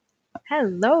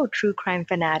Hello, true crime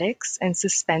fanatics and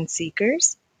suspense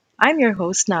seekers. I'm your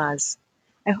host, Naz.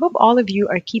 I hope all of you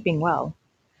are keeping well.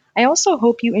 I also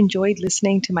hope you enjoyed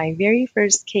listening to my very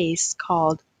first case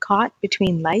called Caught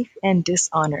Between Life and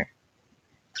Dishonor.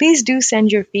 Please do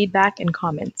send your feedback and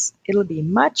comments. It'll be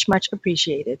much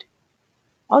appreciated.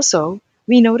 Also,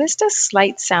 we noticed a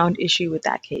slight sound issue with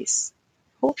that case.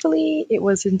 Hopefully, it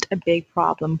wasn't a big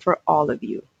problem for all of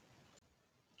you.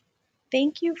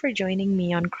 Thank you for joining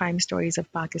me on Crime Stories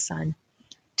of Pakistan.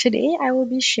 Today I will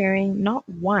be sharing not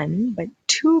one, but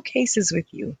two cases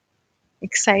with you.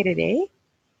 Excited, eh?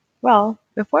 Well,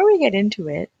 before we get into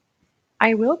it,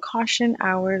 I will caution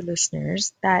our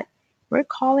listeners that we're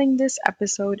calling this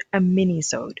episode a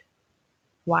minisode.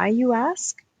 Why, you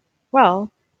ask? Well,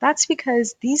 that's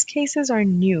because these cases are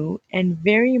new and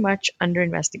very much under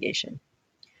investigation.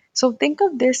 So think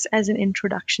of this as an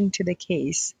introduction to the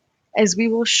case, as we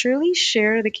will surely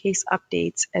share the case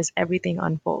updates as everything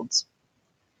unfolds.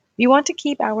 We want to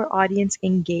keep our audience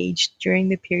engaged during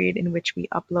the period in which we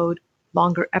upload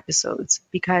longer episodes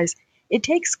because it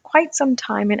takes quite some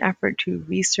time and effort to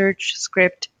research,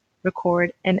 script,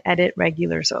 record, and edit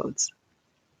regular sods.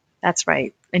 That's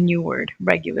right, a new word,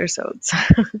 regular sods.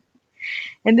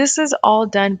 And this is all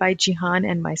done by Jihan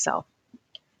and myself.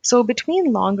 So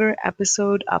between longer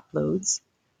episode uploads,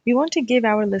 we want to give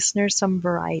our listeners some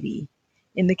variety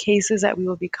in the cases that we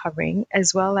will be covering,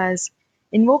 as well as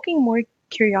invoking more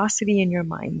curiosity in your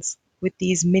minds with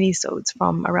these minisodes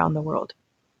from around the world.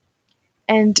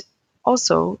 And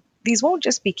also, these won't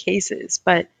just be cases,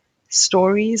 but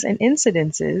stories and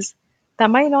incidences that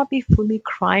might not be fully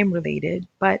crime related,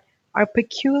 but are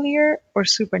peculiar or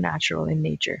supernatural in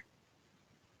nature.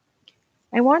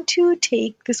 I want to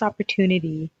take this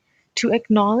opportunity to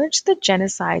acknowledge the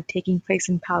genocide taking place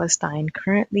in Palestine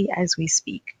currently as we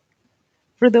speak.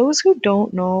 For those who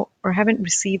don't know or haven't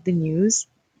received the news,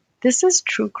 this is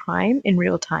true crime in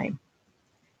real time.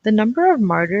 The number of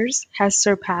martyrs has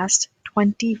surpassed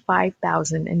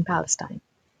 25,000 in Palestine,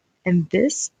 and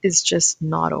this is just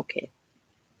not okay.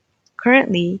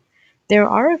 Currently, there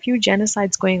are a few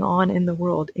genocides going on in the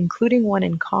world, including one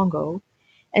in Congo,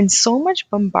 and so much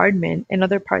bombardment in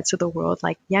other parts of the world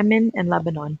like Yemen and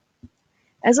Lebanon.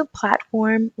 As a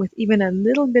platform with even a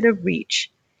little bit of reach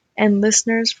and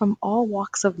listeners from all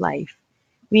walks of life,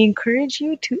 we encourage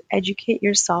you to educate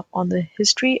yourself on the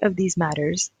history of these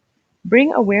matters,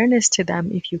 bring awareness to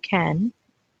them if you can,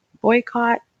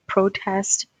 boycott,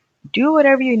 protest, do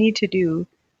whatever you need to do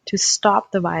to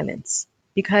stop the violence,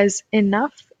 because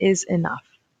enough is enough.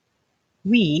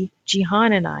 We,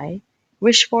 Jihan and I,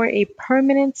 wish for a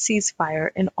permanent ceasefire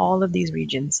in all of these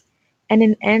regions and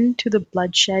an end to the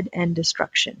bloodshed and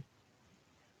destruction.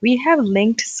 We have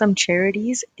linked some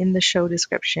charities in the show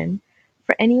description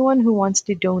for anyone who wants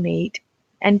to donate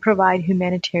and provide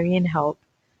humanitarian help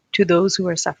to those who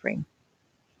are suffering.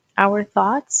 Our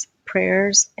thoughts,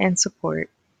 prayers, and support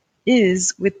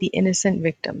is with the innocent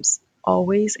victims,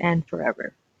 always and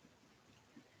forever.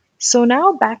 So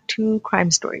now back to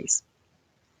crime stories.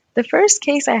 The first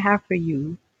case I have for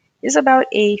you is about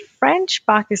a French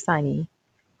Pakistani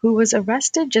who was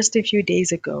arrested just a few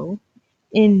days ago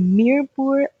in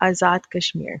Mirpur, Azad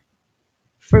Kashmir,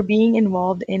 for being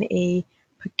involved in a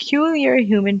peculiar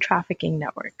human trafficking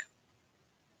network.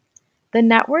 The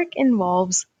network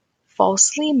involves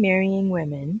falsely marrying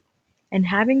women and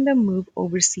having them move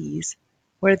overseas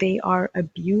where they are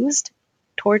abused,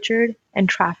 tortured, and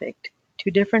trafficked to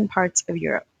different parts of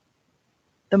Europe.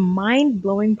 The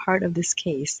mind-blowing part of this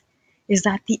case is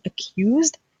that the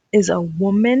accused is a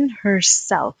woman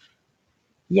herself.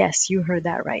 Yes, you heard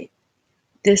that right.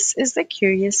 This is the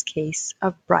curious case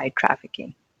of bride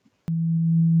trafficking.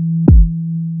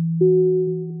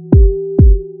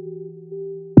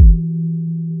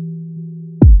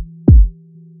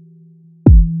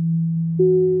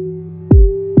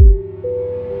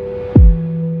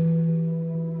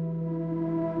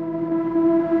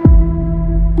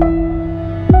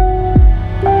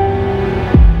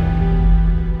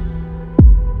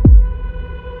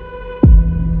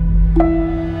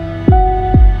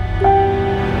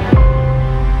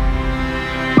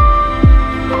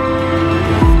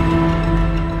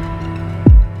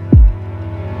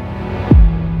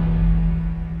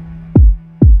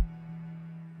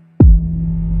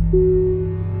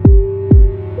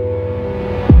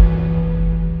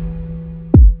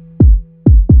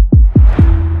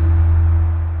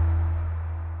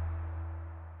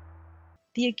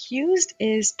 The accused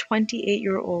is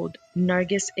 28-year-old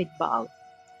Nargis Iqbal.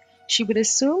 She would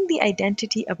assume the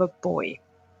identity of a boy.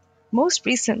 Most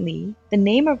recently, the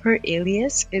name of her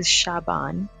alias is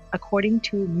Shaban, according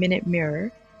to Minute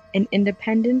Mirror, an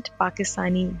independent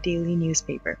Pakistani daily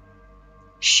newspaper.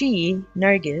 She,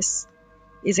 Nargis,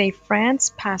 is a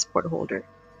France passport holder.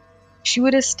 She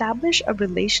would establish a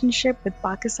relationship with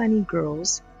Pakistani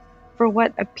girls for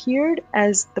what appeared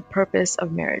as the purpose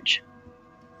of marriage.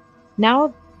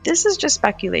 Now, this is just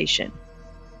speculation.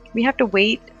 We have to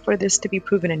wait for this to be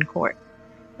proven in court.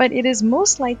 But it is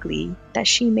most likely that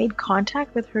she made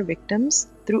contact with her victims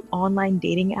through online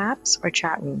dating apps or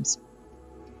chat rooms.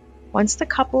 Once the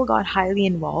couple got highly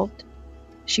involved,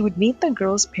 she would meet the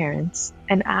girls' parents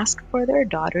and ask for their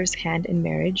daughter's hand in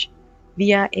marriage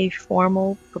via a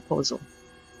formal proposal.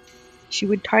 She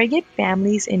would target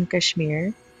families in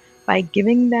Kashmir by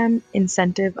giving them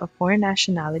incentive of foreign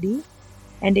nationality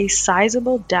and a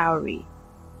sizable dowry.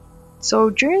 So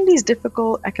during these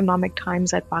difficult economic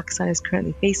times that Pakistan is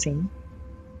currently facing,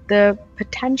 the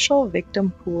potential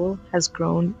victim pool has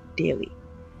grown daily.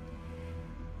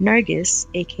 Nargis,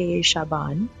 aka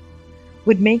Shaban,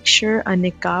 would make sure a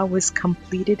nikah was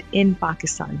completed in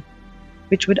Pakistan,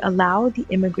 which would allow the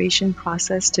immigration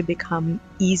process to become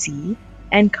easy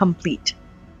and complete.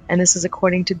 And this is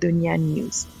according to Dunya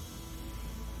News.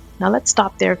 Now let's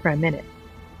stop there for a minute.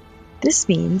 This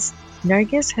means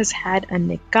Nargis has had a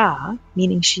nikah,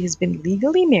 meaning she has been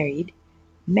legally married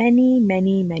many,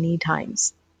 many, many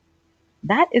times.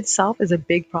 That itself is a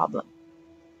big problem.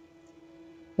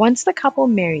 Once the couple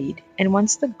married, and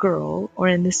once the girl, or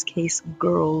in this case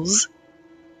girls,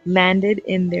 landed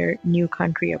in their new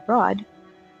country abroad,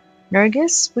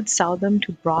 Nargis would sell them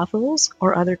to brothels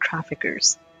or other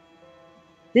traffickers.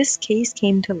 This case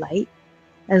came to light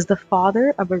as the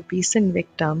father of a recent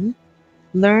victim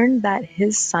learned that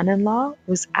his son-in-law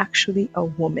was actually a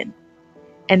woman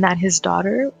and that his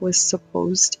daughter was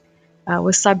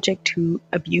subject to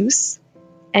abuse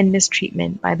and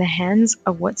mistreatment by the hands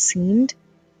of what seemed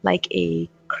like a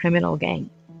criminal gang.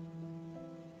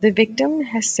 The victim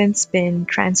has since been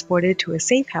transported to a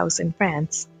safe house in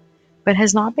France, but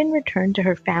has not been returned to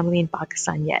her family in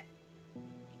Pakistan yet.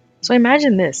 So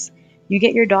imagine this. You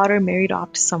get your daughter married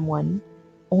off to someone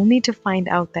only to find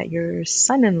out that your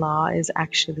son-in-law is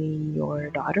actually your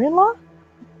daughter-in-law?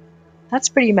 That's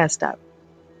pretty messed up.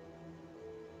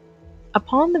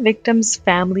 Upon the victim's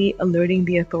family alerting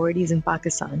the authorities in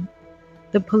Pakistan,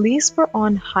 the police were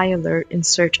on high alert in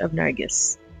search of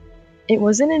Nargis. It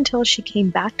wasn't until she came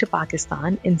back to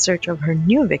Pakistan in search of her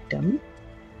new victim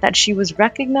that she was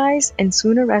recognized and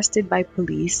soon arrested by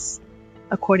police,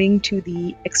 according to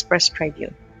the Express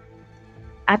Tribune.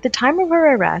 At the time of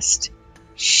her arrest,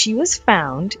 she was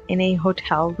found in a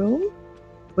hotel room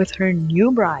with her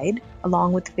new bride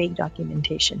along with fake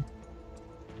documentation.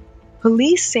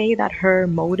 Police say that her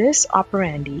modus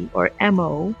operandi, or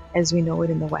MO as we know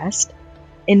it in the West,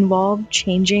 involved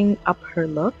changing up her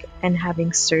look and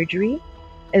having surgery,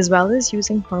 as well as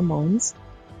using hormones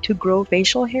to grow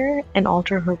facial hair and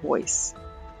alter her voice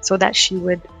so that she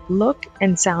would look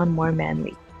and sound more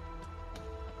manly.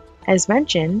 As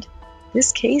mentioned,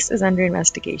 this case is under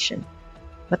investigation,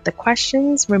 but the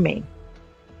questions remain.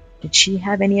 Did she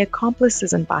have any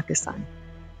accomplices in Pakistan?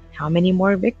 How many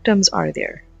more victims are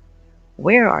there?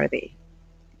 Where are they?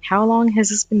 How long has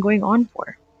this been going on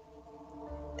for?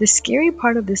 The scary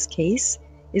part of this case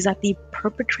is that the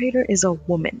perpetrator is a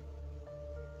woman.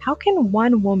 How can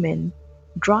one woman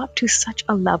drop to such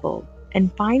a level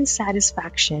and find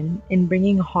satisfaction in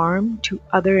bringing harm to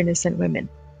other innocent women?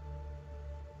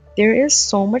 There is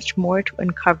so much more to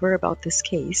uncover about this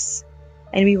case,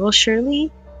 and we will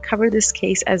surely cover this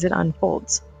case as it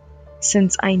unfolds,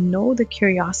 since I know the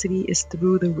curiosity is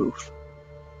through the roof.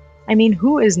 I mean,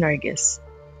 who is Nargis?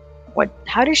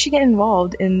 How does she get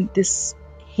involved in this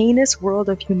heinous world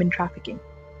of human trafficking?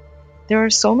 There are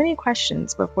so many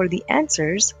questions, but for the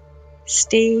answers,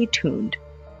 stay tuned.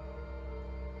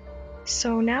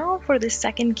 So now for the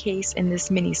second case in this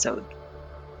minisode.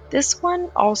 This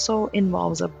one also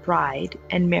involves a bride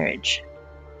and marriage.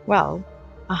 Well,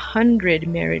 100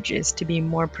 marriages to be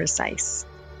more precise.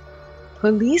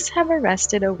 Police have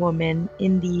arrested a woman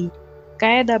in the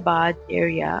Qaidabad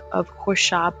area of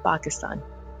Khoshab, Pakistan,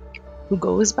 who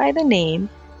goes by the name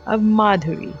of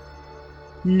Madhuri.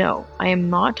 No, I am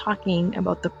not talking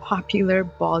about the popular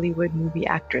Bollywood movie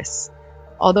actress.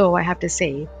 Although I have to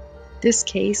say, this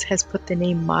case has put the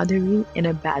name Madhuri in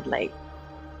a bad light.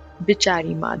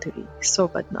 Bichari Madhuri, so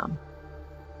badnaam.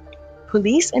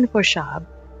 Police in Khoshab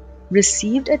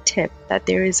received a tip that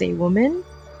there is a woman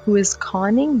who is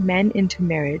conning men into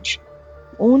marriage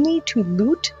only to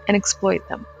loot and exploit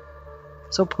them.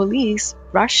 So police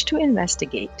rushed to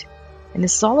investigate, and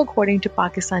this is all according to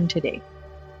Pakistan Today.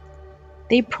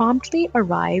 They promptly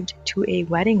arrived to a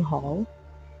wedding hall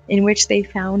in which they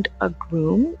found a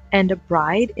groom and a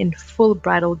bride in full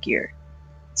bridal gear.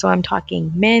 So I'm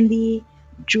talking mehndi,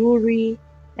 jewelry,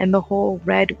 and the whole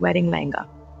red wedding lehenga,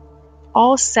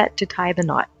 all set to tie the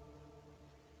knot.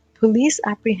 Police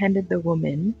apprehended the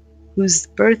woman, whose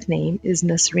birth name is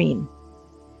Nasreen.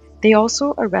 They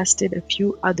also arrested a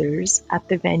few others at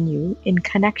the venue in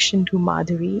connection to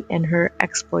Madhuri and her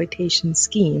exploitation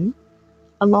scheme,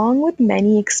 along with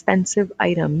many expensive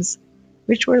items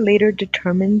which were later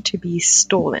determined to be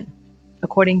stolen,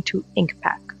 according to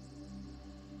InkPack.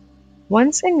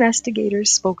 Once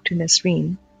investigators spoke to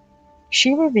Nasreen,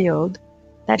 she revealed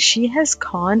that she has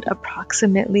conned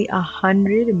approximately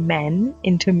 100 men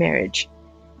into marriage,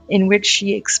 in which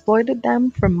she exploited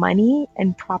them for money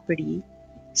and property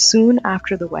soon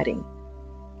after the wedding.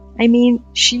 I mean,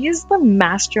 she is the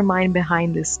mastermind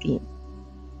behind this scheme.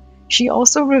 She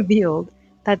also revealed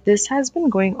that this has been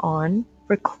going on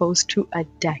for close to a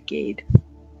decade.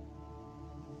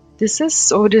 This is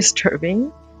so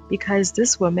disturbing because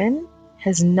this woman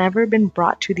has never been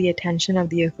brought to the attention of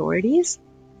the authorities,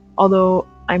 although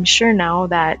I'm sure now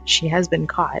that she has been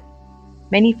caught,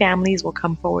 many families will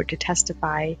come forward to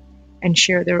testify and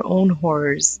share their own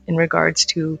horrors in regards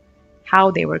to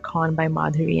how they were conned by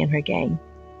Madhuri and her gang.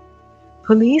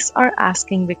 Police are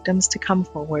asking victims to come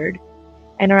forward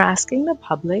and are asking the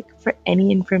public for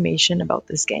any information about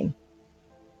this gang.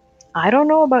 I don't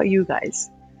know about you guys,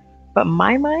 but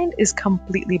my mind is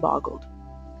completely boggled.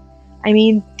 I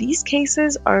mean, these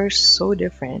cases are so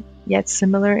different, yet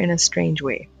similar in a strange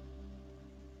way.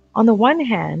 On the one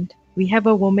hand, we have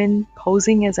a woman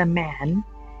posing as a man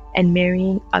and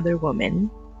marrying other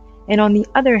women, and on the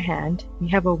other hand, we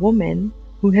have a woman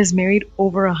who has married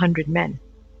over 100 men.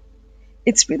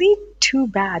 It's really too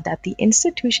bad that the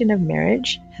institution of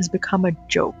marriage has become a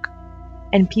joke,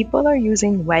 and people are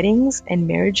using weddings and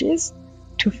marriages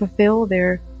to fulfill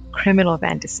their criminal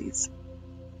fantasies.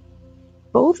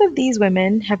 Both of these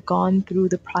women have gone through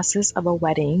the process of a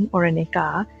wedding or a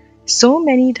nikah so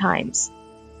many times,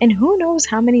 and who knows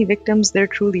how many victims there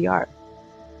truly are.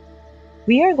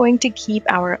 We are going to keep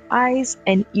our eyes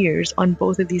and ears on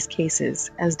both of these cases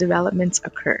as developments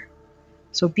occur.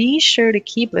 So be sure to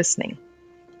keep listening.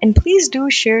 And please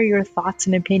do share your thoughts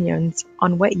and opinions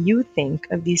on what you think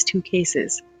of these two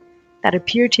cases that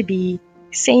appear to be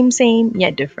same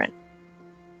yet different.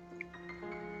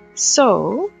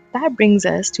 So that brings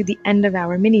us to the end of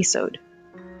our minisode.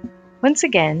 Once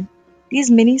again, these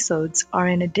minisodes are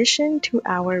in addition to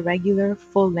our regular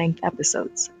full-length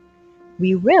episodes.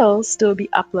 We will still be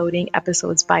uploading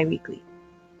episodes bi-weekly.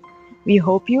 We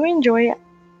hope you enjoy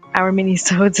our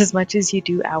minisodes as much as you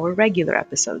do our regular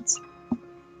episodes.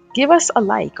 Give us a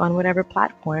like on whatever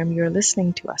platform you're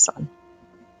listening to us on.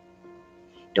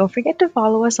 Don't forget to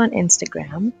follow us on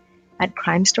Instagram at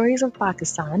Crime Stories of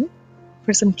Pakistan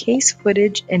for some case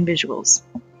footage and visuals.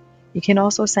 You can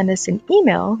also send us an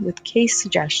email with case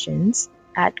suggestions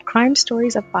at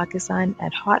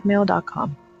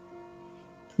crimestoriesofpakistan@hotmail.com.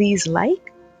 Please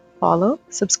like, follow,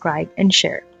 subscribe, and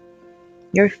share.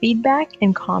 Your feedback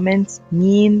and comments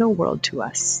mean the world to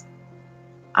us.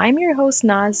 I'm your host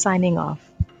Naz signing off.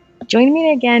 Join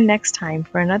me again next time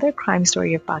for another crime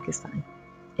story of Pakistan.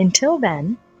 Until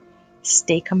then,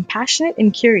 stay compassionate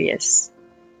and curious,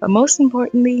 but most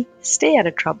importantly, stay out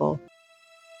of trouble.